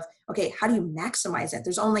different thought of, okay, how do you maximize it?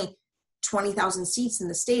 There's only 20,000 seats in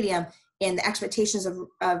the stadium, and the expectations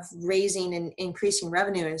of raising and increasing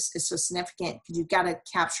revenue is so significant, because you've got to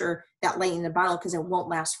capture that light in the bottle, because it won't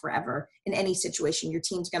last forever in any situation. Your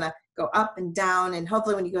team's going to go up and down, and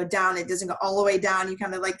hopefully when you go down, it doesn't go all the way down. You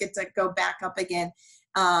kind of like get to go back up again.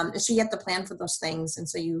 So you have to plan for those things. And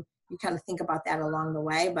so you kind of think about that along the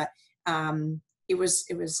way. But it was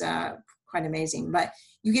quite amazing. But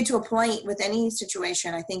you get to a point with any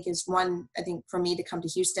situation, I think for me to come to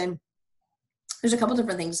Houston, there's a couple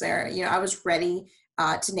different things there. I was ready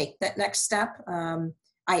to make that next step.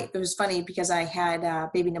 It was funny because I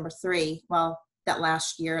had baby number 3. Well, that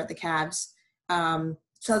last year at the Cavs,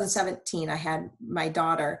 2017, I had my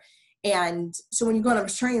daughter. And so when you go on a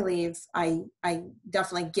maternity leave, I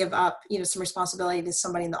definitely give up, some responsibility to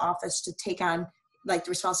somebody in the office to take on like the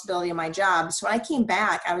responsibility of my job. So when I came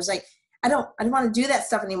back, I was like, I don't want to do that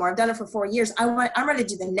stuff anymore. I've done it for 4 years. I'm ready to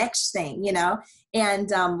do the next thing, And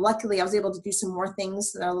luckily, I was able to do some more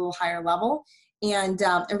things that are a little higher level, and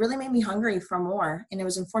it really made me hungry for more. And it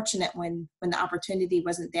was unfortunate when the opportunity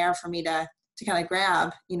wasn't there for me to kind of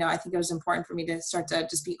grab. I think it was important for me to start to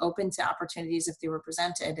just be open to opportunities if they were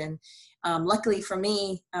presented. And luckily for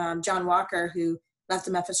me, John Walker, who left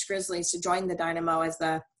the Memphis Grizzlies to join the Dynamo as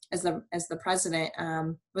the president,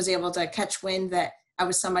 was able to catch wind that I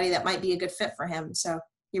was somebody that might be a good fit for him. So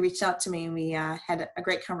he reached out to me, and we had a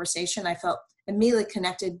great conversation. I felt immediately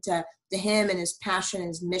connected to him and his passion and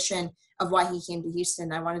his mission of why he came to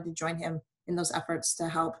Houston. I wanted to join him in those efforts to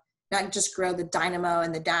help not just grow the Dynamo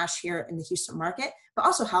and the Dash here in the Houston market, but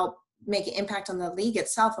also help make an impact on the league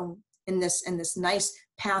itself, and in this nice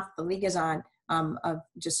path the league is on of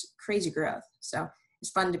just crazy growth. So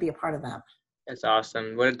it's fun to be a part of that. That's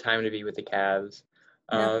awesome. What a time to be with the Cavs.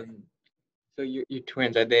 Yeah. So your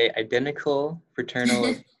twins, are they identical, fraternal,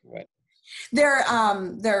 or what?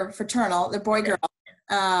 They're fraternal. They're boy girl,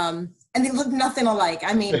 and they look nothing alike.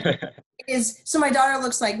 I mean, so my daughter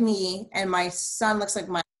looks like me, and my son looks like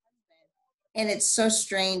my husband, and it's so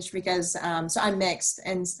strange because so I'm mixed,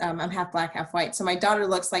 and I'm half black, half white. So my daughter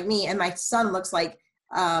looks like me, and my son looks like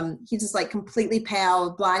he's just like completely pale,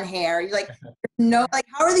 with blonde hair. You're like,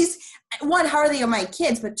 how are these? One, how are they my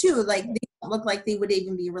kids? But two, like they don't look like they would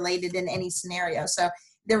even be related in any scenario. So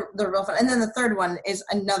they're real fun. And then the third one is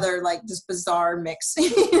another like just bizarre mix.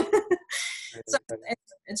 So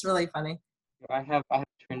it's really funny. I have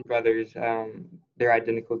twin brothers. They're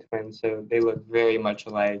identical twins, so they look very much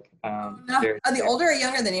alike. Are they older or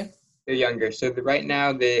younger than you? They're younger. So right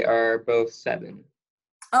now they are both 7.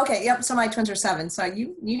 Okay. Yep. So my twins are 7. So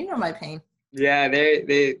you know my pain. Yeah,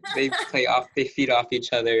 they play off. They feed off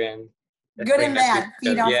each other, and good and bad.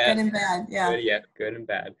 Feed off good and bad. Yeah. Good and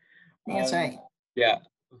bad. That's right. Yeah.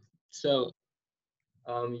 So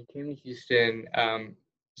you came to Houston.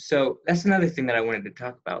 So that's another thing that I wanted to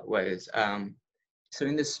talk about was so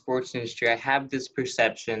in the sports industry, I have this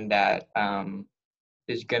perception that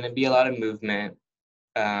there's going to be a lot of movement,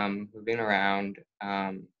 moving around.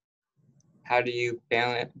 How do you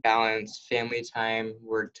balance family time,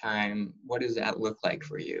 work time? What does that look like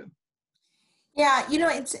for you? Yeah,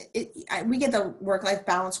 we get the work-life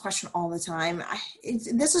balance question all the time.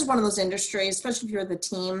 This is one of those industries, especially if you're the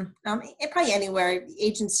team, probably anywhere,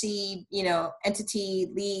 agency, entity,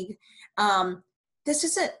 league. This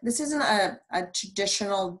isn't a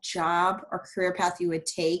traditional job or career path you would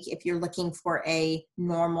take if you're looking for a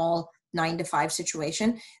normal 9 to 5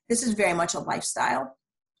 situation. This is very much a lifestyle.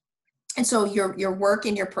 And so your work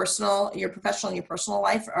and your professional and your personal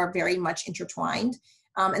life are very much intertwined,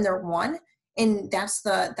 and they're one. And that's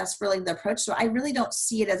really the approach. So I really don't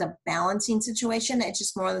see it as a balancing situation. It's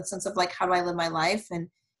just more in the sense of like, how do I live my life? And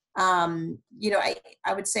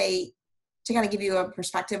I would say, to kind of give you a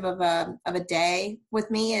perspective of a day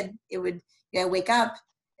with me, and it would, wake up.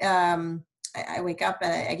 I wake up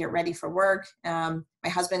and I get ready for work. My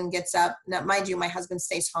husband gets up. Now, mind you, my husband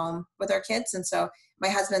stays home with our kids, and so my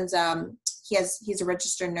husband's he's a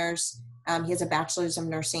registered nurse. He has a bachelor's of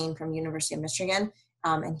nursing from University of Michigan,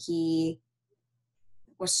 and he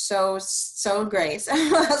was so great.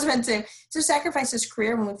 My husband to sacrifice his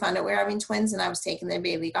career when we found out we were having twins, and I was taking the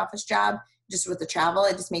NBA league office job just with the travel.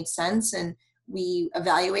 It just made sense, and we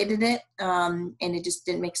evaluated it, and it just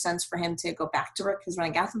didn't make sense for him to go back to work, because when I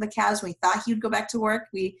got to the Cavs, we thought he would go back to work.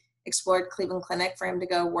 We explored Cleveland Clinic for him to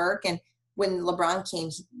go work, and when LeBron came,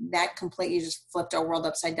 that completely just flipped our world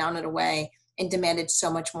upside down in a way and demanded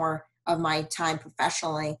so much more of my time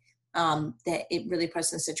professionally, that it really put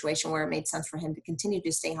us in a situation where it made sense for him to continue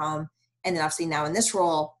to stay home. And then obviously now in this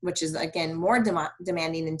role, which is again more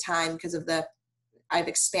demanding in time because of I've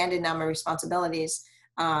expanded now my responsibilities,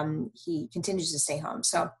 he continues to stay home.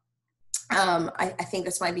 So I think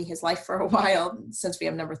this might be his life for a while since we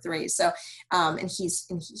have number 3. So and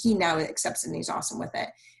he now accepts it and he's awesome with it.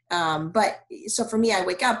 But so for me, I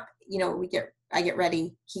wake up, I get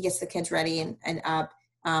ready, he gets the kids ready and up.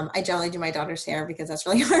 I generally do my daughter's hair because that's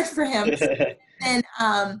really hard for him.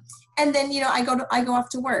 And then, I go off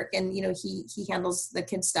to work, and, he handles the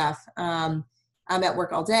kid stuff. I'm at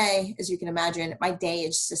work all day, as you can imagine. My day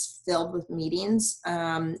is just filled with meetings.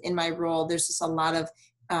 In my role, there's just a lot of,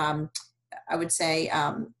 I would say,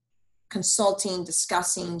 consulting,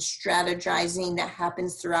 discussing, strategizing that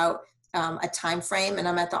happens throughout a time frame. And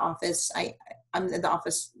I'm at the office. I'm in the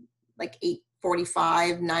office like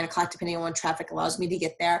 8:45, 9 o'clock, depending on when traffic allows me to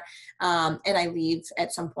get there. And I leave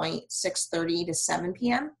at some point 6:30 to 7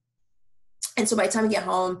 p.m. And so by the time I get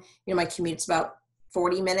home, my commute's about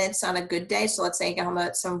 40 minutes on a good day. So let's say I get home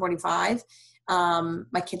at 7:45.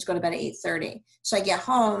 My kids go to bed at 8:30. So I get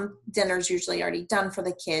home, dinner's usually already done for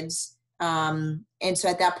the kids. And so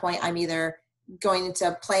at that point, I'm either going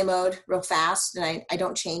into play mode real fast, and I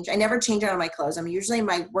don't change. I never change out of my clothes. I'm usually in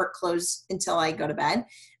my work clothes until I go to bed,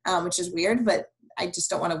 which is weird, but I just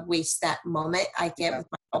don't want to waste that moment I get with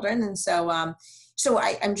my children. And so,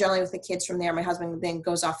 I'm generally with the kids from there. My husband then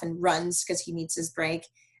goes off and runs because he needs his break.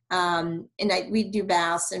 And we do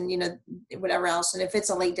baths and, whatever else. And if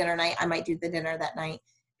it's a late dinner night, I might do the dinner that night.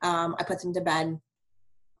 I put them to bed.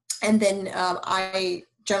 And then I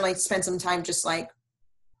generally spend some time just like,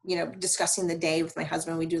 discussing the day with my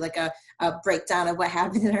husband. We do like a breakdown of what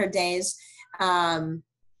happened in our days. And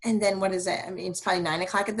then what is it? I mean, it's probably 9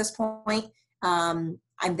 o'clock at this point.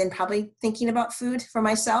 I'm then probably thinking about food for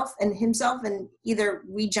myself and himself. And either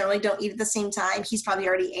we generally don't eat at the same time. He's probably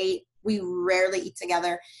already ate. We rarely eat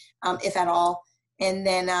together, if at all. And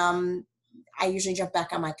then I usually jump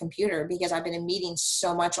back on my computer because I've been in meetings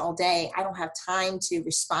so much all day. I don't have time to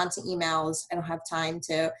respond to emails. I don't have time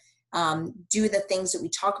to do the things that we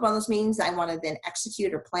talk about in those meetings that I want to then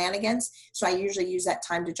execute or plan against. So I usually use that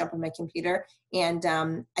time to jump on my computer. And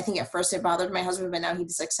I think at first it bothered my husband, but now he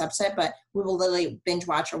just accepts it. But we will literally binge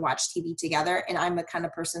watch or watch TV together. And I'm the kind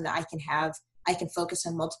of person that I can focus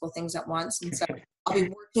on multiple things at once. And so I'll be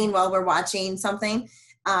working while we're watching something.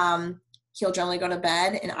 He'll generally go to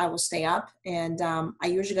bed and I will stay up. And I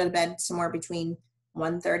usually go to bed somewhere between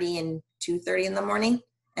 1:30 and 2:30 in the morning.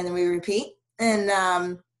 And then we repeat.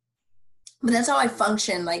 And but that's how I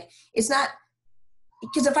function. Like, it's not,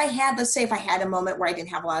 because let's say if I had a moment where I didn't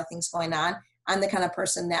have a lot of things going on, I'm the kind of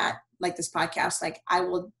person that, like this podcast, like I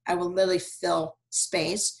will literally fill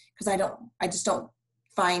space because I just don't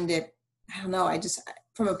find it, I don't know.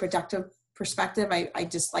 From a productive perspective, I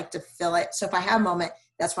just like to fill it. So if I have a moment,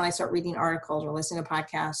 that's when I start reading articles or listening to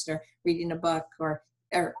podcasts or reading a book or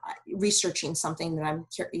or researching something that I'm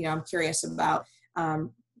curious about,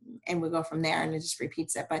 and we go from there, and it just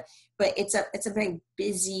repeats it. But it's a very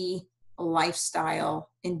busy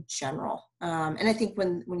lifestyle in general. And I think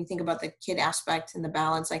when you think about the kid aspect and the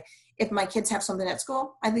balance, like if my kids have something at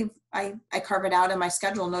school, I carve it out in my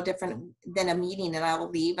schedule, no different than a meeting, and I will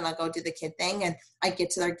leave and I'll go do the kid thing, and I get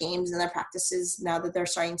to their games and their practices now that they're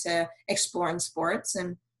starting to explore in sports,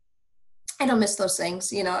 and I don't miss those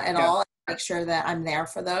things, at all. I make sure that I'm there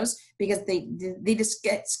for those, because they just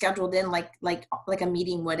get scheduled in like a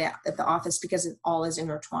meeting would at the office, because it all is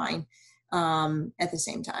intertwined at the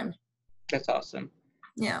same time. That's awesome.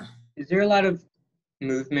 Yeah. Is there a lot of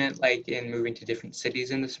movement, like in moving to different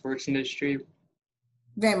cities in the sports industry?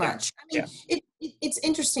 Very much. I mean, it's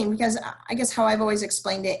interesting, because I guess how I've always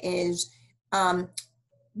explained it is,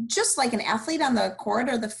 just like an athlete on the court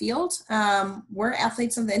or the field, we're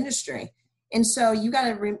athletes of the industry. And so you got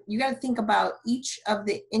to think about each of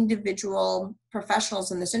the individual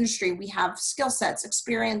professionals in this industry. We have skill sets,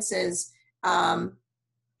 experiences,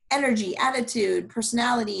 energy, attitude,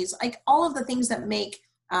 personalities, like all of the things that make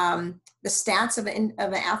the stats of an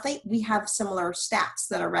athlete. We have similar stats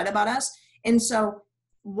that are read about us. And so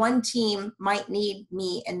one team might need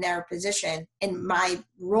me in their position, and my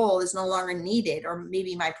role is no longer needed, or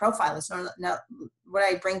maybe my profile is no what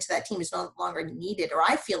I bring to that team is no longer needed, or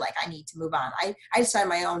I feel like I need to move on. I decide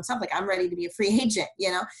my own stuff, like I'm ready to be a free agent,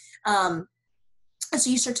 and so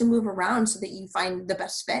you start to move around so that you find the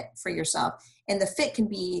best fit for yourself. And the fit can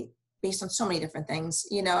be based on so many different things.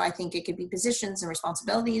 I think it could be positions and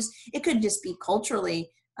responsibilities. It could just be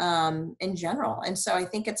culturally, in general. And so I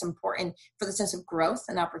think it's important for the sense of growth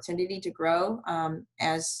and opportunity to grow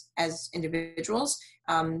as individuals.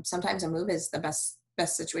 Sometimes a move is the best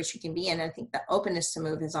situation you can be in. And I think the openness to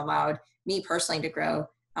move has allowed me personally to grow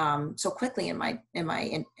so quickly in my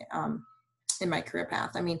career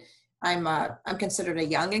path. I mean, I'm considered a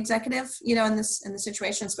young executive, in this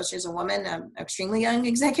situation, especially as a woman. I'm an extremely young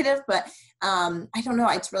executive, but I don't know.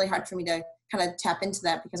 It's really hard for me to kind of tap into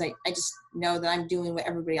that, because I just know that I'm doing what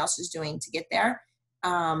everybody else is doing to get there.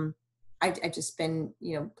 I've just been,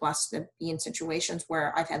 blessed to be in situations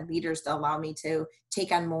where I've had leaders that allow me to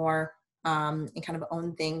take on more and kind of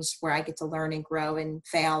own things where I get to learn and grow and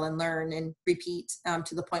fail and learn and repeat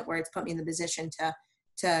to the point where it's put me in the position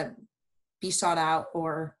to be sought out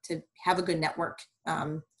or to have a good network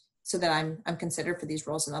so that I'm considered for these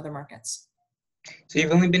roles in other markets. So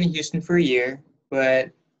you've only been in Houston for a year, but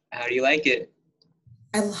how do you like it?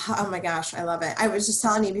 Oh my gosh, I love it. I was just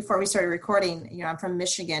telling you before we started recording, I'm from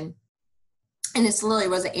Michigan, and it's literally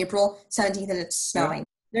was it April 17th and it's snowing.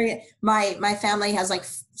 Yeah. My family has like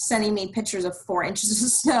sending me pictures of 4 inches of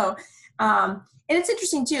snow. And it's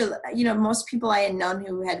interesting too, most people I had known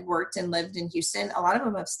who had worked and lived in Houston, a lot of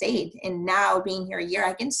them have stayed. And now being here a year,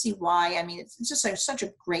 I can see why. I mean, it's just such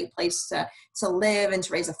a great place to live and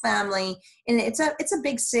to raise a family. And it's a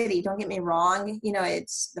big city. Don't get me wrong.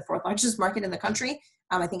 It's the 4th largest market in the country.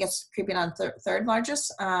 I think it's creeping on third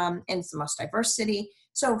largest. And it's the most diverse city.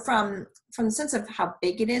 So from the sense of how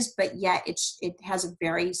big it is, but yet it has a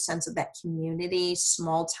very sense of that community,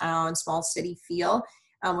 small town, small city feel,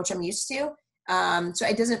 which I'm used to. So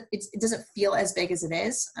it doesn't feel as big as it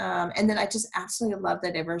is. And then I just absolutely love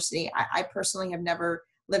the diversity. I personally have never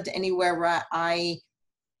lived anywhere where I'd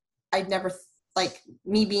never like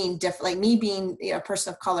me being different, like me being a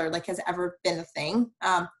person of color, like has ever been a thing.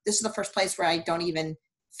 This is the first place where I don't even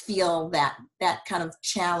feel that kind of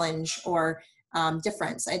challenge or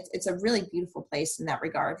difference. It's a really beautiful place in that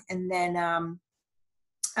regard. And then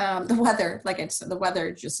the weather, like I said, the weather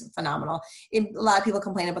is just phenomenal. A lot of people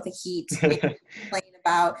complain about the heat, complain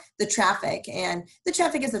about the traffic, and the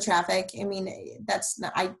traffic is the traffic. I mean, that's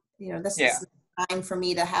not, this is time for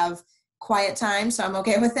me to have quiet time, so I'm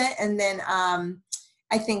okay with it. And then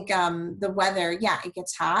I think the weather, it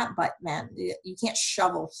gets hot, but man, you can't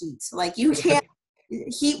shovel heat. Like you can't.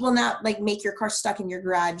 Heat will not like make your car stuck in your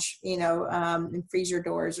garage, and freeze your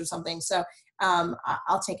doors or something. So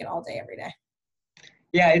I'll take it all day, every day.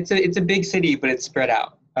 Yeah, it's a big city, but it's spread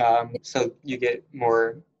out. So you get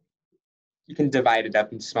more. You can divide it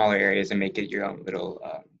up into smaller areas and make it your own little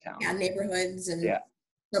town. Yeah, neighborhoods and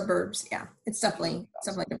suburbs. Yeah, it's definitely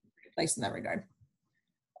a great place in that regard.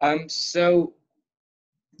 So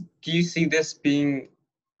do you see this being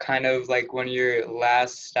kind of like one of your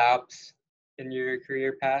last stops in your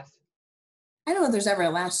career path? I don't know if there's ever a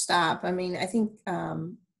last stop. I mean, I think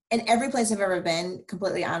And every place I've ever been,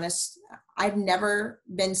 completely honest, I've never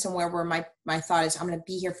been somewhere where my thought is I'm going to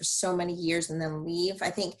be here for so many years and then leave. I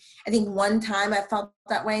think one time I felt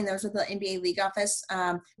that way, and that was with the NBA league office,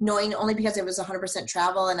 knowing only because it was 100%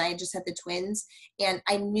 travel and I just had the twins. And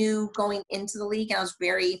I knew going into the league, and I was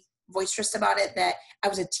very boisterous about it, that I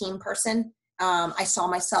was a team person. I saw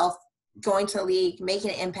myself going to the league,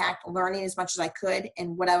 making an impact, learning as much as I could.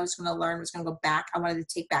 And what I was going to learn was going to go back. I wanted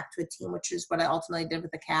to take back to a team, which is what I ultimately did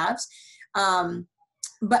with the Cavs.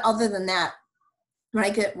 But other than that, when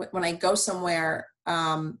I go somewhere,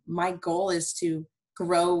 my goal is to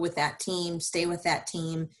grow with that team, stay with that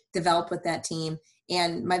team, develop with that team.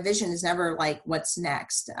 And my vision is never like, what's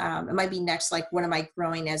next? It might be next, like, what am I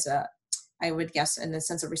growing as I would guess, in the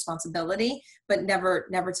sense of responsibility, but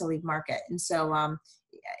never to leave market. And so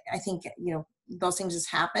I think, those things just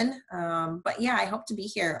happen. But yeah, I hope to be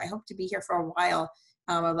here. I hope to be here for a while.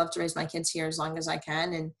 I'd love to raise my kids here as long as I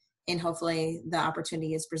can. And hopefully the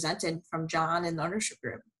opportunity is presented from John and the ownership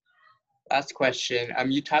group. Last question.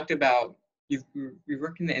 You talked about you've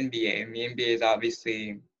worked in the NBA, and the NBA is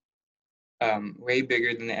obviously way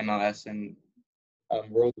bigger than the MLS and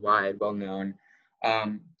worldwide, well known.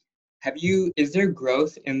 Is there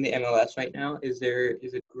growth in the MLS right now? Is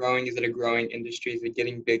it growing? Is it a growing industry? Is it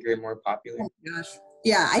getting bigger and more popular? Oh my gosh.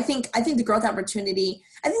 Yeah, I think the growth opportunity,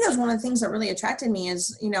 I think that was one of the things that really attracted me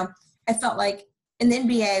is, I felt like in the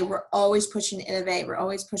NBA, we're always pushing to innovate. We're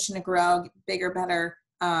always pushing to grow, bigger, better.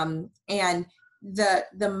 And the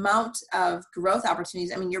amount of growth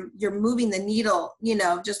opportunities, I mean, you're moving the needle,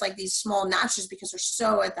 just like these small notches, because they're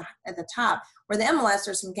so at the top. Where the MLS,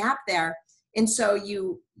 there's some gap there. And so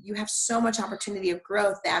you have so much opportunity of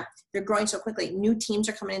growth that they're growing so quickly. New teams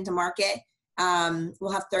are coming into market.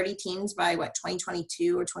 We'll have 30 teams by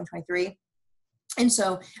 2022 or 2023. And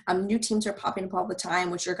so new teams are popping up all the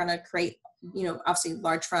time, which are going to create, obviously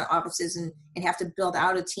large front offices and have to build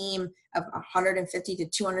out a team of 150 to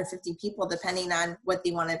 250 people, depending on what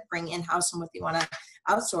they want to bring in-house and what they want to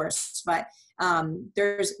outsource. But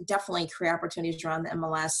there's definitely career opportunities around the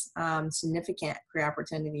MLS, significant career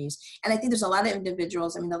opportunities. And I think there's a lot of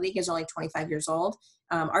individuals. I mean, the league is only 25 years old.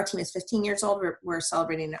 Our team is 15 years old. We're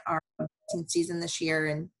celebrating our 15th season this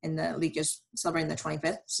year, and the league is celebrating the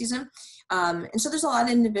 25th season. And so there's a lot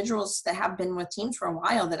of individuals that have been with teams for a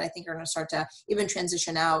while that I think are going to start to even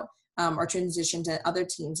transition out or transition to other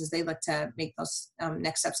teams as they look to make those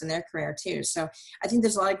next steps in their career too. So I think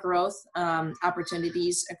there's a lot of growth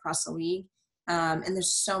opportunities across the league. And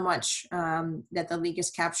there's so much that the league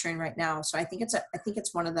is capturing right now. So I think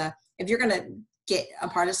it's one of the, if you're going to get a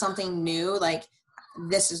part of something new, like,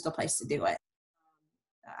 this is the place to do it.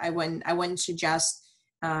 I wouldn't suggest,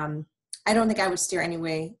 I don't think I would steer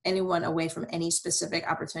anyone away from any specific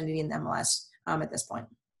opportunity in the MLS at this point.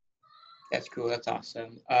 That's cool. That's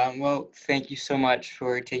awesome. Well, thank you so much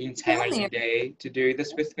for taking time out of your day to do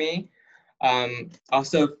this with me.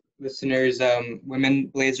 Also, listeners, Women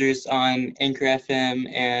Blazers on Anchor FM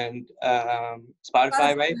and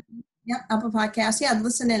Spotify, right? Yep, Apple Podcasts. Yeah,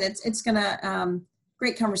 listen in. It's gonna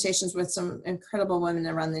great conversations with some incredible women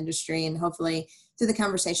around the industry, and hopefully through the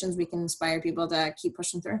conversations we can inspire people to keep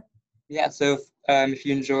pushing through. Yeah, so if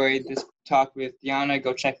you enjoyed this talk with Dionna,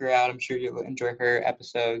 go check her out. I'm sure you'll enjoy her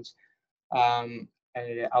episodes. And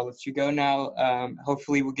I'll let you go now.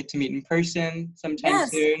 Hopefully we'll get to meet in person sometime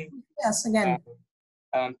soon. Yes, again.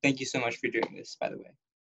 Thank you so much for doing this, by the way.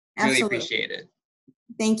 Absolutely. Really appreciate it.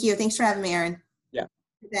 Thank you. Thanks for having me, Aaron. Yeah.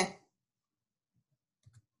 Good day.